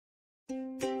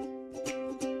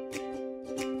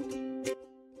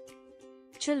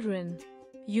Children,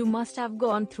 you must have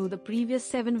gone through the previous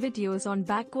 7 videos on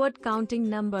backward counting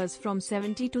numbers from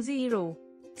 70 to 0.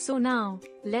 So now,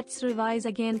 let's revise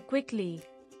again quickly.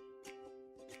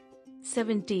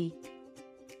 70,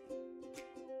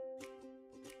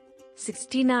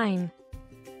 69,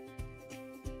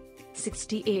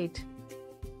 68,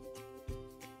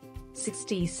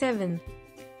 67,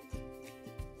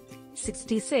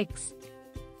 66,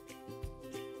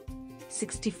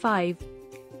 65,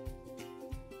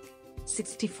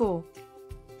 64,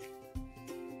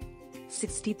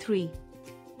 63,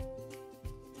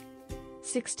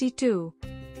 62,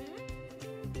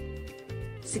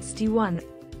 61,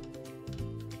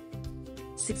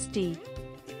 60,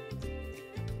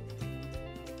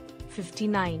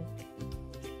 59,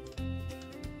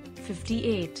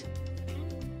 58,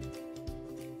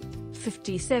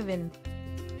 57,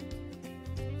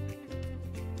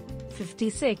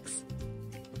 56,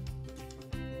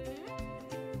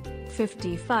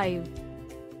 55,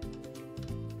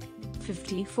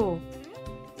 54,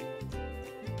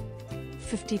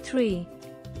 53,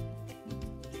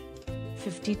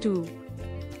 52,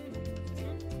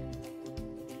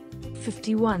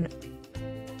 51,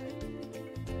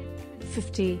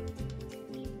 50,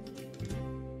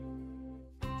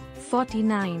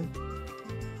 49,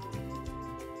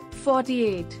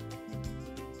 48,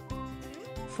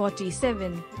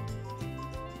 47,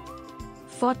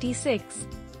 46,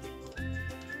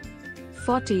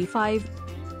 45,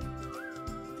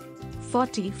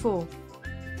 44,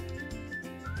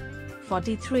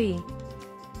 43,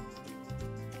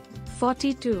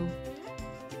 42,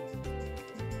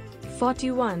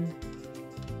 41,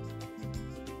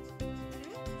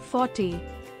 40,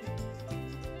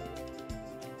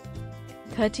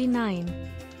 39,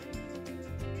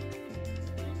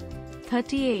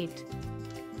 38,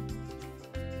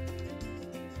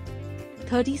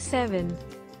 37,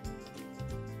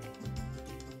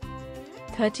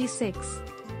 36,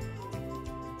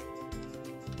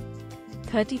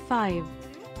 35,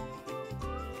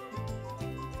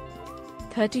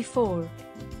 34,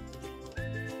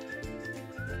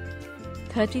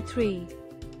 33,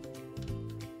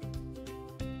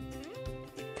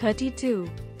 32,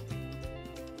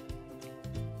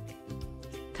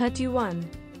 31,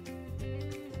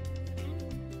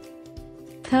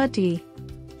 30,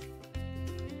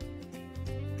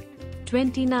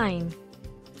 29,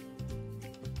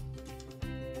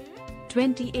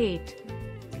 28,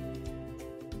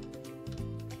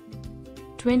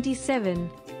 27,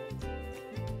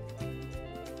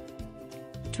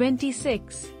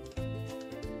 26,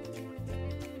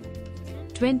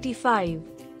 25,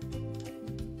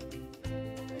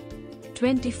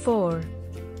 24,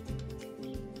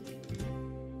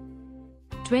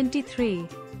 23,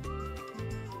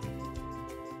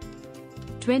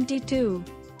 22,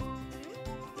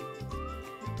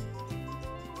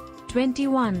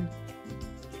 21,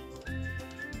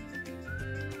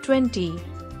 20,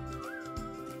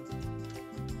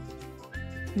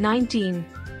 19,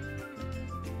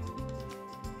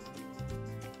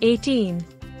 18,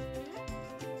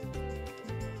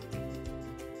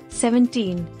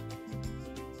 17,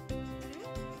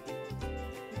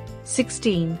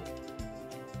 16,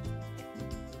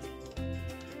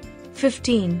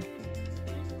 15,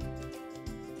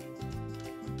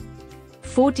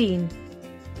 14,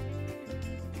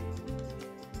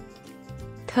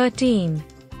 13,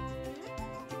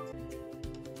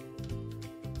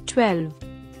 12,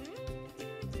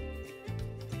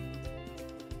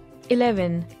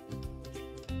 11,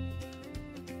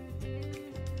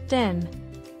 10,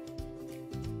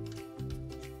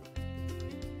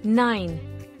 9,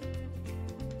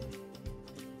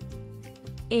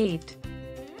 8,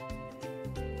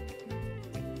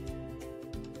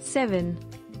 7,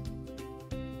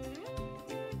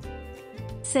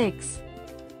 6,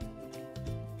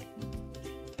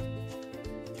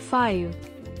 5,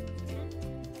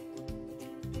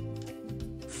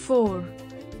 4,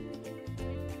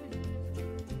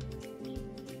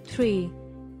 3,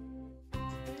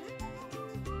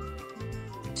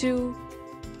 2,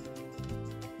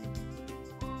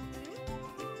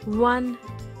 1,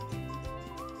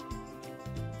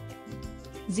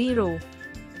 0.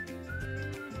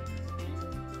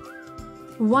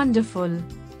 Wonderful!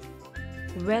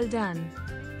 Well done!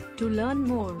 To learn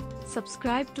more,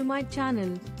 subscribe to my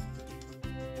channel.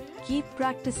 Keep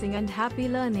practicing and happy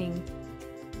learning.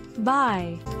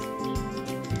 Bye!